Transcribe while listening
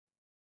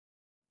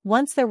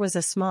Once there was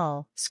a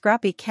small,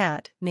 scrappy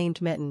cat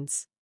named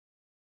Mittens.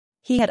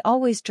 He had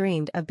always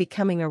dreamed of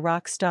becoming a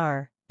rock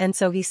star, and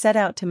so he set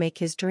out to make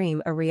his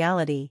dream a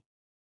reality.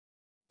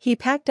 He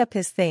packed up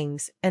his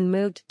things and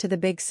moved to the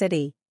big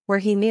city, where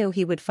he knew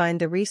he would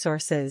find the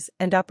resources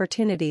and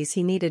opportunities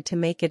he needed to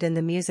make it in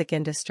the music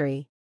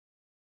industry.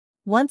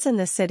 Once in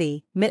the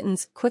city,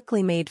 Mittens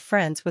quickly made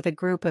friends with a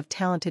group of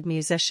talented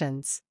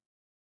musicians.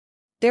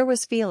 There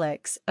was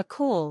Felix, a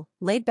cool,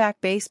 laid-back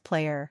bass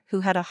player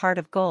who had a heart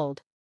of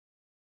gold.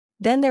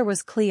 Then there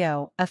was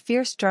Cleo, a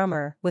fierce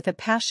drummer with a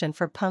passion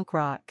for punk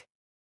rock.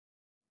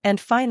 And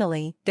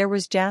finally, there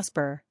was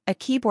Jasper, a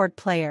keyboard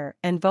player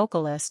and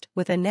vocalist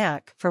with a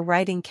knack for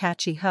writing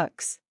catchy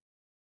hooks.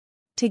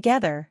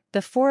 Together,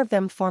 the four of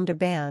them formed a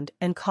band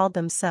and called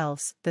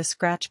themselves the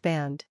Scratch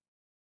Band.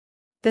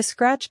 The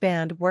Scratch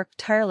Band worked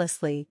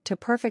tirelessly to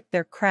perfect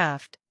their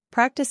craft,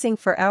 practicing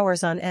for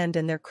hours on end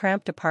in their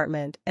cramped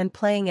apartment and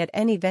playing at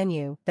any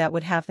venue that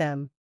would have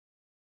them.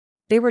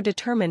 They were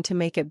determined to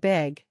make it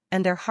big,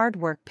 and their hard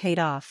work paid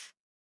off.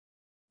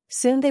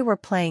 Soon they were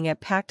playing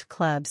at packed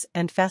clubs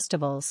and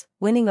festivals,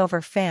 winning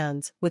over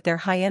fans with their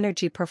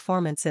high-energy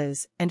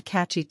performances and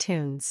catchy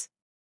tunes.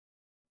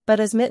 But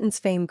as Mittens'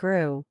 fame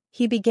grew,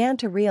 he began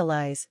to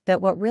realize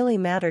that what really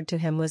mattered to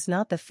him was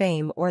not the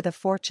fame or the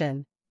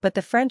fortune, but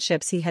the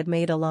friendships he had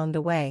made along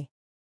the way.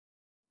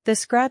 The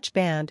Scratch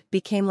Band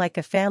became like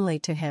a family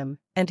to him,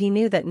 and he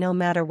knew that no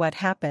matter what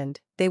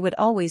happened, they would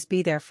always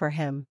be there for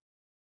him.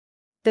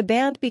 The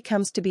band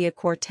becomes to be a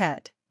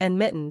quartet, and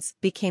Mittens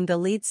became the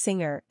lead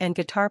singer and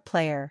guitar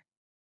player.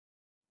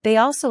 They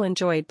also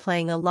enjoyed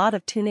playing a lot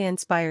of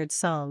tuna-inspired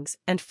songs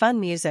and fun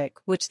music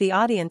which the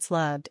audience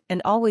loved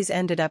and always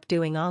ended up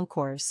doing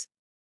encores.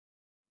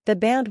 The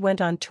band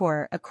went on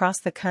tour across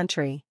the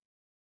country.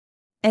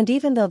 And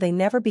even though they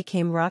never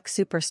became rock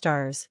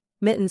superstars,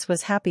 Mittens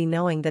was happy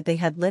knowing that they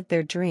had lived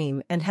their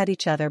dream and had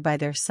each other by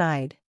their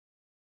side.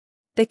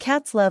 The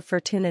cat's love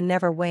for tuna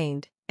never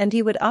waned, and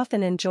he would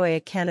often enjoy a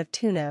can of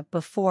tuna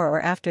before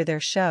or after their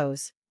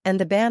shows, and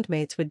the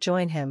bandmates would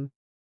join him.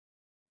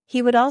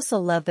 He would also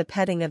love the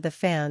petting of the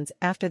fans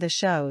after the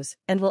shows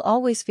and will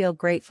always feel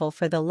grateful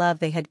for the love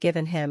they had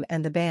given him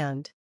and the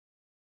band.